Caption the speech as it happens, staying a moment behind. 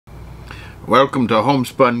Welcome to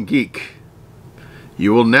Homespun Geek.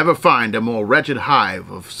 You will never find a more wretched hive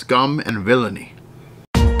of scum and villainy.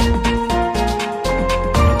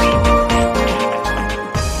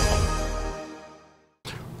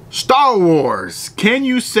 Star Wars! Can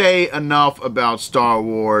you say enough about Star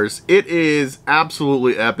Wars? It is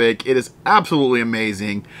absolutely epic. It is absolutely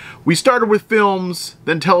amazing. We started with films,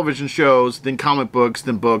 then television shows, then comic books,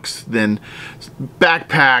 then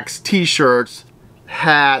backpacks, t-shirts,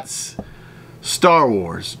 hats. Star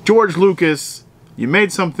Wars. George Lucas, you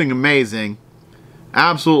made something amazing,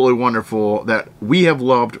 absolutely wonderful, that we have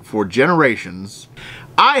loved for generations.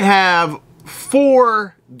 I have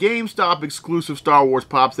 4 GameStop exclusive Star Wars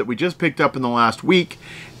Pops that we just picked up in the last week,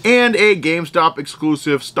 and a GameStop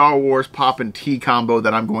exclusive Star Wars Pop and Tea combo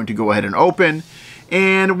that I'm going to go ahead and open.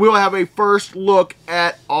 And we'll have a first look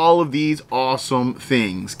at all of these awesome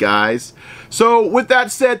things, guys. So with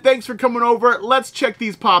that said, thanks for coming over. Let's check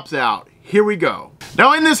these Pops out. Here we go.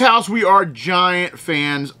 Now in this house, we are giant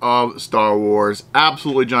fans of Star Wars.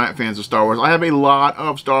 Absolutely giant fans of Star Wars. I have a lot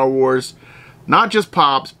of Star Wars, not just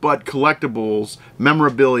Pops, but collectibles,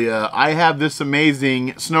 memorabilia. I have this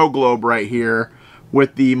amazing snow globe right here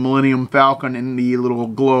with the Millennium Falcon in the little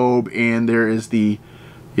globe, and there is the,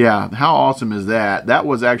 yeah, how awesome is that? That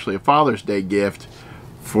was actually a Father's Day gift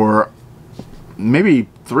for maybe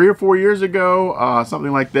 3 or 4 years ago,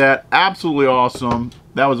 something like that. Absolutely awesome.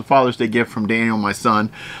 That was a Father's Day gift from Daniel, my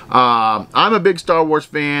son. I'm a big Star Wars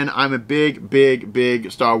fan. I'm a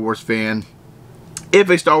big Star Wars fan. If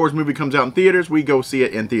a Star Wars movie comes out in theaters, we go see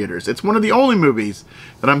it in theaters. It's one of the only movies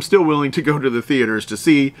that I'm still willing to go to the theaters to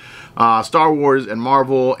see. Star Wars and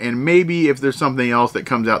Marvel, and maybe if there's something else that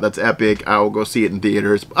comes out that's epic, I will go see it in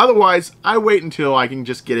theaters. Otherwise, I wait until I can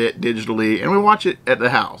just get it digitally and we watch it at the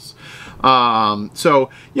house.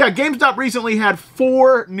 So yeah, GameStop recently had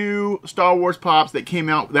 4 new Star Wars Pops that came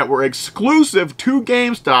out that were exclusive to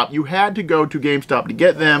GameStop. You had to go to GameStop to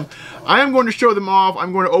get them. I am going to show them off.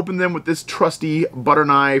 I'm going to open them with this trusty butter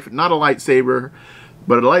knife, not a lightsaber,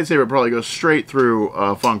 but a lightsaber probably goes straight through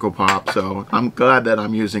a Funko Pop, so I'm glad that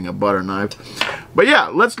I'm using a butter knife. But yeah,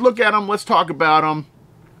 let's look at them, let's talk about them.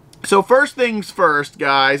 So first things first,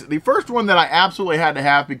 guys, the first one that I absolutely had to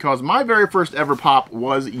have, because my very first ever Pop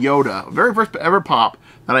was Yoda. Very first ever Pop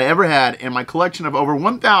that I ever had in my collection of over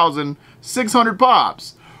 1,600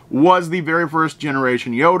 Pops was the very first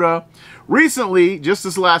generation Yoda. Recently, just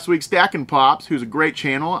this last week, Stackin' Pops, who's a great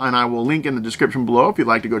channel, and I will link in the description below if you'd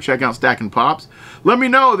like to go check out Stackin' Pops, let me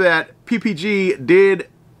know that PPG did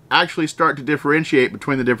actually start to differentiate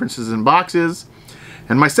between the differences in boxes.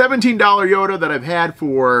 And my $17 Yoda that I've had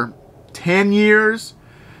for 10 years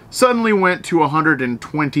suddenly went to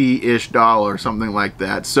 $120-ish, something like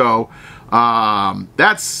that. So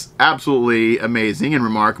that's absolutely amazing and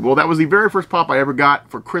remarkable. That was the very first Pop I ever got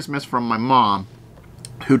for Christmas from my mom,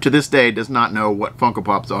 who to this day does not know what Funko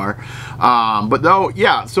Pops are. But though,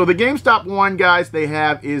 yeah, so the GameStop one, guys, they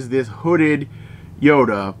have is this hooded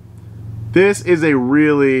Yoda. This is a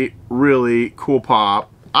really cool Pop.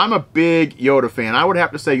 I'm a big Yoda fan. I would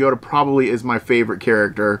have to say Yoda probably is my favorite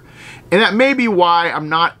character. And that may be why I'm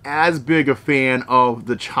not as big a fan of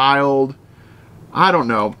the Child. I don't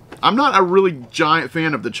know. I'm not a really giant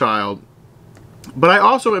fan of the Child. But I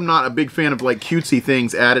also am not a big fan of like cutesy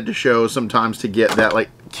things added to shows sometimes to get that like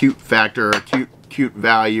cute factor or cute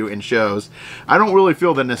value in shows. I don't really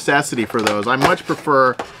feel the necessity for those. I much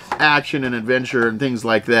prefer action and adventure and things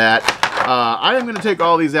like that. I am going to take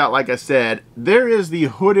all these out, like I said. There is the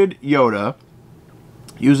hooded Yoda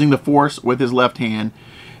using the Force with his left hand,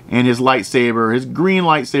 and his lightsaber, his green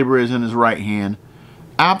lightsaber, is in his right hand.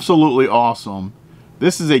 Absolutely awesome.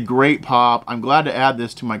 This is a great Pop. I'm glad to add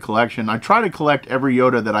this to my collection. I try to collect every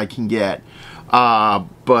Yoda that I can get.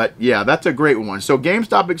 But yeah, that's a great one. So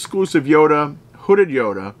GameStop exclusive Yoda, hooded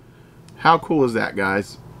Yoda. How cool is that,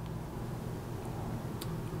 guys?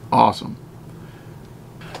 Awesome.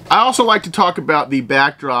 I also like to talk about the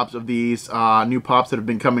backdrops of these new Pops that have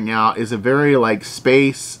been coming out. Is a very like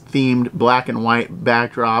space themed black and white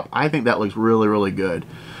backdrop. I think that looks really good.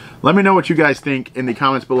 Let me know what you guys think in the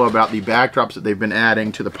comments below about the backdrops that they've been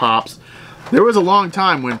adding to the Pops. There was a long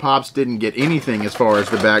time when Pops didn't get anything as far as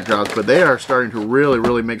the backdrops, but they are starting to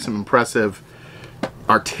really make some impressive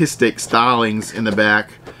artistic stylings in the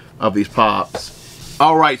back of these Pops.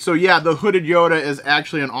 Alright, so yeah, the hooded Yoda is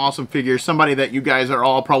actually an awesome figure. Somebody that you guys are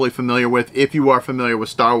all probably familiar with if you are familiar with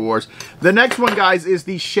Star Wars. The next one, guys, is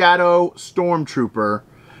the Shadow Stormtrooper,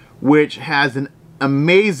 which has an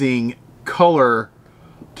amazing color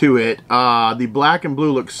to it. The black and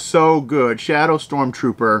blue looks so good. Shadow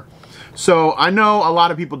Stormtrooper. So I know a lot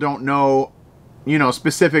of people don't know you know,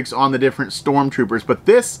 specifics on the different stormtroopers, but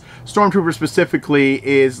this stormtrooper specifically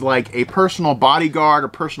is like a personal bodyguard or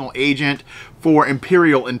personal agent for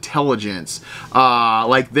Imperial intelligence.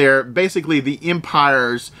 Like they're basically the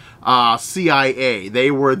Empire's CIA. They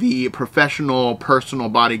were the professional personal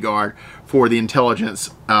bodyguard for the intelligence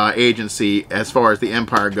agency as far as the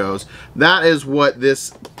Empire goes. That is what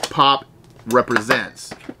this pop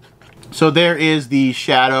represents. So there is the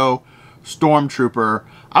Shadow Stormtrooper.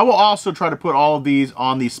 I will also try to put all of these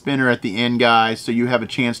on the spinner at the end, guys, so you have a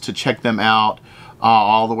chance to check them out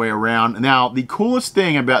all the way around. Now, the coolest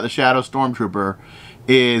thing about the Shadow Stormtrooper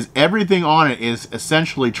is everything on it is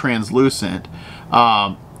essentially translucent.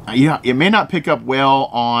 Yeah, it may not pick up well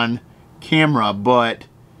on camera, but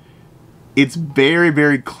it's very,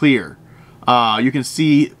 very clear. You can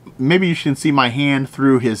see, maybe you can see my hand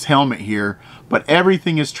through his helmet here, but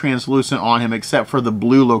everything is translucent on him except for the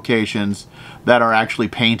blue locations that are actually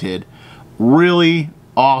painted. Really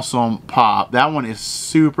awesome pop. That one is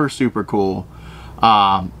super, super cool.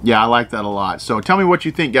 Yeah, I like that a lot. So tell me what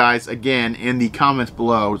you think, guys, again, in the comments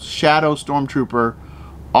below. Shadow Stormtrooper,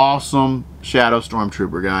 awesome Shadow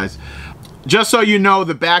Stormtrooper, guys. Just so you know,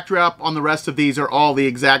 the backdrop on the rest of these are all the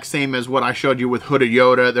exact same as what I showed you with Hooded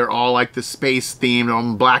Yoda. They're all like the space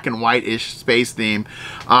theme, black and white-ish space theme.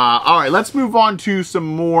 All right, let's move on to some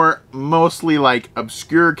more mostly like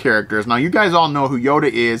obscure characters. Now, you guys all know who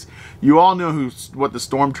Yoda is. You all know what the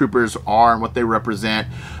Stormtroopers are and what they represent.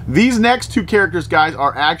 These next two characters, guys,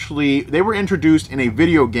 are actually, they were introduced in a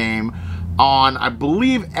video game on, I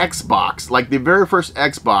believe, Xbox, like the very first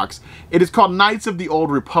Xbox. It is called Knights of the Old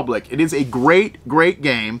Republic. It is a great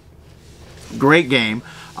game,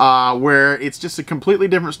 where it's just a completely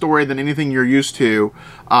different story than anything you're used to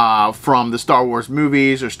from the Star Wars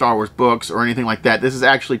movies or Star Wars books or anything like that. This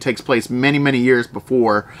actually takes place many, many years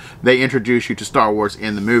before they introduce you to Star Wars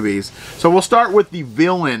in the movies. So we'll start with the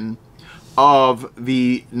villain of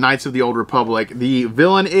the Knights of the Old Republic. The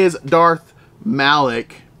villain is Darth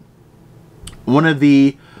Malak, one of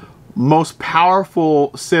the most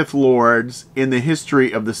powerful Sith Lords in the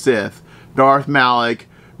history of the Sith. Darth Malak,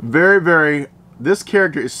 this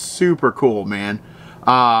character is super cool, man.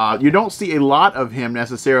 You don't see a lot of him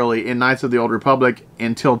necessarily in Knights of the Old Republic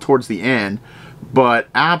until towards the end, but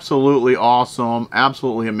absolutely awesome,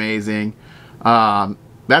 absolutely amazing.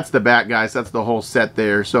 That's the back, guys. That's the whole set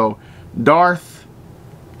there. So Darth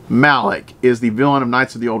Malak is the villain of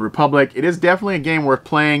Knights of the Old Republic. It is definitely a game worth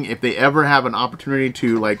playing. If they ever have an opportunity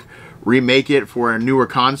to like remake it for a newer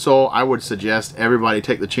console, I would suggest everybody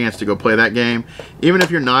take the chance to go play that game. Even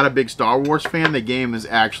if you're not a big Star Wars fan, the game is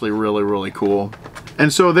actually really, really cool.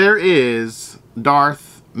 And so there is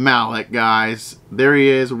Darth Malak, guys. There he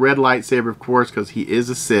is, red lightsaber, of course, because he is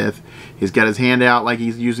a Sith. He's got his hand out like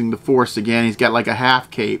he's using the Force again. He's got like a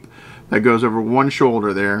half cape that goes over one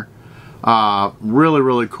shoulder there. Really,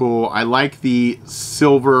 really cool. I like the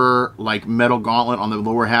silver like metal gauntlet on the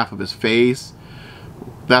lower half of his face.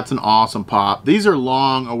 That's an awesome pop. These are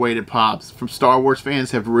long awaited pops. From Star Wars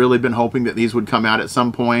fans have really been hoping that these would come out at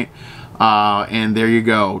some point. And there you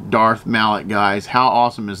go, Darth Malak, guys. How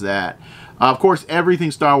awesome is that? Of course,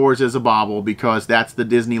 everything Star Wars is a bauble because that's the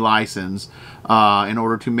Disney license. In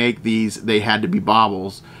order to make these, they had to be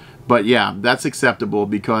baubles. But yeah, that's acceptable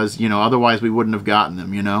because, you know, otherwise we wouldn't have gotten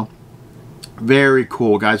them, you know. Very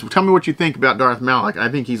cool, guys. Well, tell me what you think about Darth Malak. I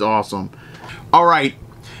think he's awesome. All right,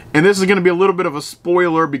 and this is going to be a little bit of a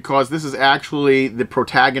spoiler because this is actually the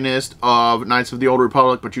protagonist of Knights of the Old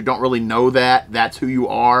Republic, but you don't really know that. That's who you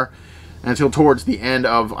are until towards the end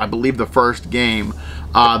of, I believe, the first game.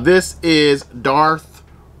 This is Darth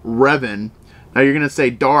Revan. Now, you're going to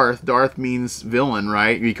say Darth. Darth means villain,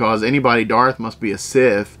 right? Because anybody Darth must be a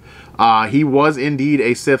Sith. He was indeed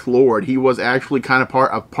a Sith Lord. He was actually kind of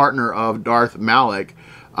a partner of Darth Malak,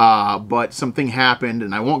 but something happened,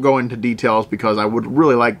 and I won't go into details because I would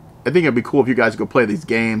really like, I think it'd be cool if you guys go play these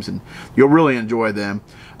games, and you'll really enjoy them.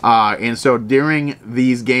 And so during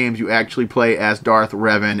these games, you actually play as Darth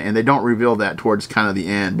Revan, and they don't reveal that towards kind of the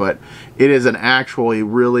end, but it is an actually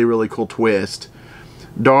really, really cool twist.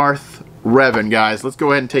 Darth Revan, guys. Let's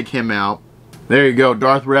go ahead and take him out. There you go,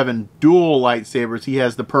 Darth Revan, dual lightsabers. He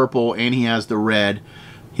has the purple and he has the red.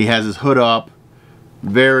 He has his hood up.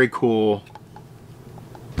 Very cool.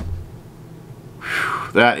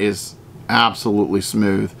 Whew, that is absolutely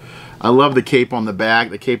smooth. I love the cape on the back.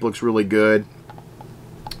 The cape looks really good.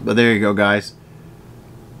 But there you go, guys.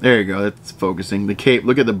 There you go, that's focusing. The cape,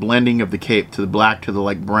 look at the blending of the cape to the black to the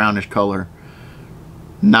like brownish color.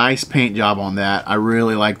 Nice paint job on that. I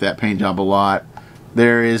really like that paint job a lot.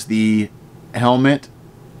 There is the helmet,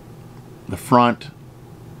 the front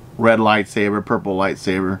red lightsaber, purple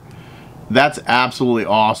lightsaber. That's absolutely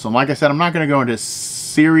awesome. Like I said, I'm not going to go into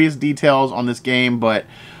serious details on this game, but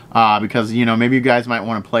because, you know, maybe you guys might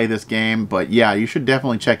want to play this game. But yeah, you should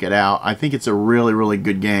definitely check it out. I think it's a really, really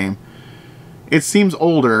good game. It seems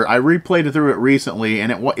older. I replayed it through it recently,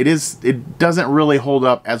 and it doesn't really hold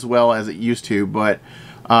up as well as it used to, but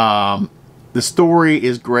the story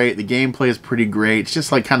is great. The gameplay is pretty great. It's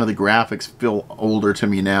just like kind of the graphics feel older to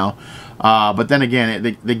me now. But then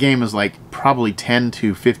again, the game is like probably 10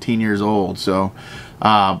 to 15 years old. So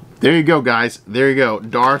there you go, guys. There you go.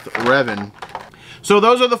 Darth Revan. So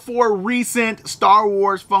those are the 4 recent Star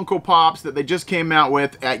Wars Funko Pops that they just came out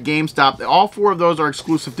with at GameStop. All 4 of those are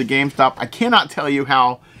exclusive to GameStop. I cannot tell you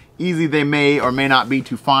how easy they may or may not be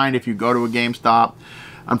to find if you go to a GameStop.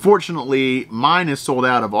 Unfortunately, mine is sold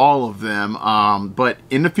out of all of them. But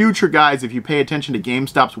in the future, guys, if you pay attention to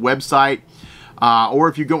GameStop's website, or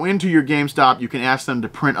if you go into your GameStop, you can ask them to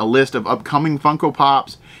print a list of upcoming Funko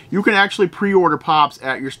Pops. You can actually pre-order Pops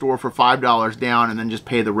at your store for $5 down and then just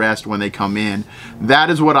pay the rest when they come in. That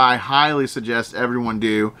is what I highly suggest everyone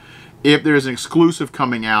do. If there's an exclusive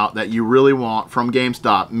coming out that you really want from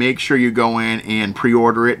GameStop, make sure you go in and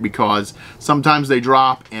pre-order it, because sometimes they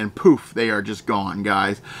drop and poof, they are just gone,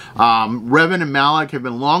 guys. Revan and Malak have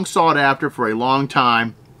been long sought after for a long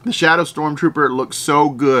time. The Shadow Stormtrooper looks so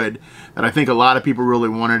good that I think a lot of people really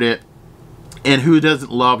wanted it. And who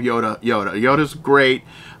doesn't love Yoda? Yoda's great.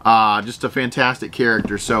 Just a fantastic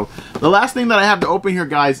character. So the last thing that I have to open here,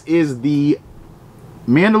 guys, is the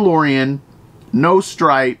Mandalorian No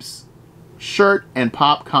Stripes shirt and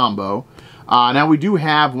pop combo. Now we do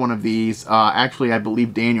have one of these. Actually, I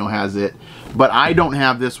believe Daniel has it, but I don't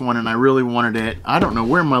have this one, and I really wanted it. I don't know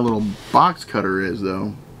where my little box cutter is,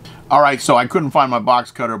 though. All right, so I couldn't find my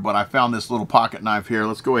box cutter, but I found this little pocket knife here.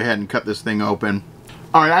 Let's go ahead and cut this thing open.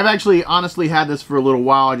 All right, I've actually honestly had this for a little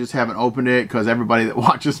while. I just haven't opened it because everybody that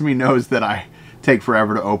watches me knows that I take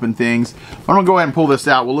forever to open things. I'm gonna go ahead and pull this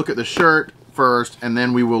out. We'll look at the shirt first, and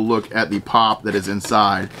then we will look at the pop that is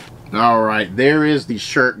inside. All right, there is the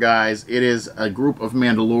shirt, guys. It is a group of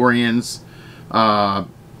Mandalorians.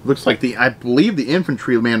 Looks like I believe the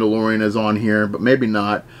infantry Mandalorian is on here, but maybe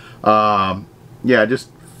not. Yeah, just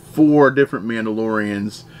 4 different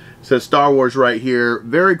Mandalorians. It says Star Wars right here.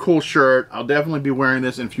 Very cool shirt. I'll definitely be wearing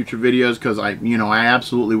this in future videos because I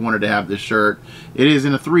absolutely wanted to have this shirt. It is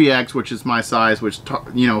in a 3X, which is my size, which,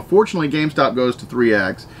 fortunately GameStop goes to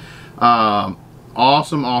 3X.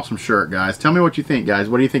 Awesome, awesome shirt, guys. Tell me what you think, guys.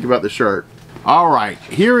 What do you think about the shirt? All right,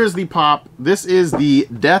 here is the pop. This is the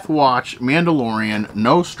Death Watch Mandalorian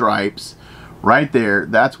No Stripes. Right there.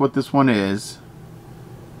 That's what this one is.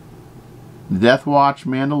 Death Watch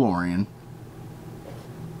Mandalorian.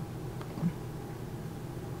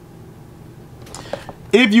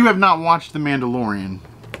 If you have not watched The Mandalorian,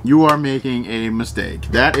 you are making a mistake.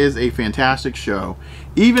 That is a fantastic show.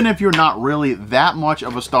 Even if you're not really that much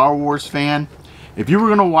of a Star Wars fan, if you were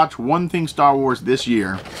going to watch one thing Star Wars this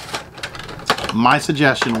year, my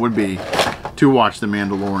suggestion would be to watch The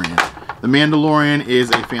Mandalorian. The Mandalorian is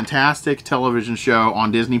a fantastic television show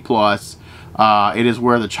on Disney+. It is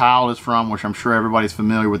where the child is from, which I'm sure everybody's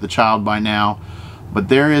familiar with the child by now. But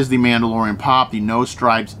there is the Mandalorian pop, the No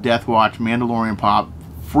Stripes Death Watch Mandalorian pop.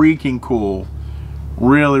 Freaking cool.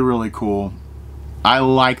 Really, really cool. I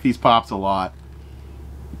like these pops a lot.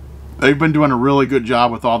 They've been doing a really good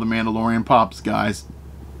job with all the Mandalorian pops, guys.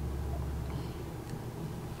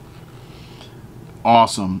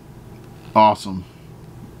 Awesome. Awesome.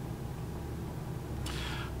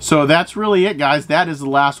 So that's really it, guys. That is the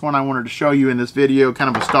last one I wanted to show you in this video,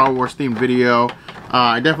 kind of a Star Wars themed video.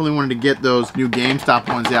 I definitely wanted to get those new GameStop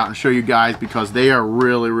ones out and show you guys because they are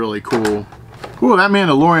really, really cool. Ooh, that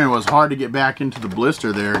Mandalorian was hard to get back into the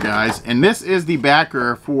blister there, guys. And this is the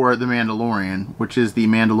backer for the Mandalorian, which is the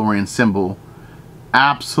Mandalorian symbol.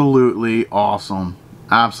 Absolutely awesome.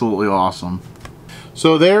 Absolutely awesome.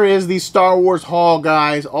 So there is the Star Wars haul,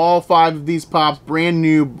 guys. All 5 of these pops, brand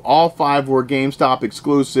new. All 5 were GameStop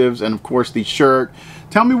exclusives, and of course the shirt.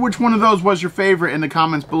 Tell me which one of those was your favorite in the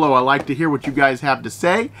comments below. I like to hear what you guys have to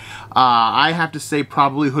say. I have to say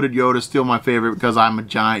probably Hooded Yoda is still my favorite because I'm a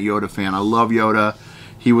giant Yoda fan. I love Yoda.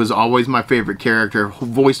 He was always my favorite character,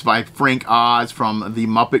 voiced by Frank Oz from the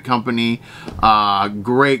Muppet Company.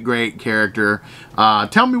 Great, great character.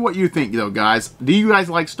 Tell me what you think, though, guys. Do you guys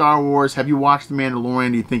like Star Wars? Have you watched The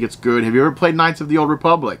Mandalorian? Do you think it's good? Have you ever played Knights of the Old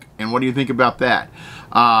Republic? And what do you think about that?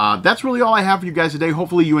 That's really all I have for you guys today.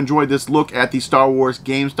 Hopefully you enjoyed this look at the Star Wars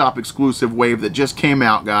GameStop exclusive wave that just came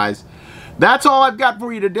out, guys. That's all I've got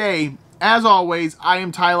for you today. As always, I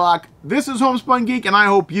am Tylock. This is Homespun Geek, and I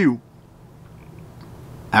hope you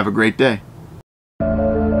have a great day.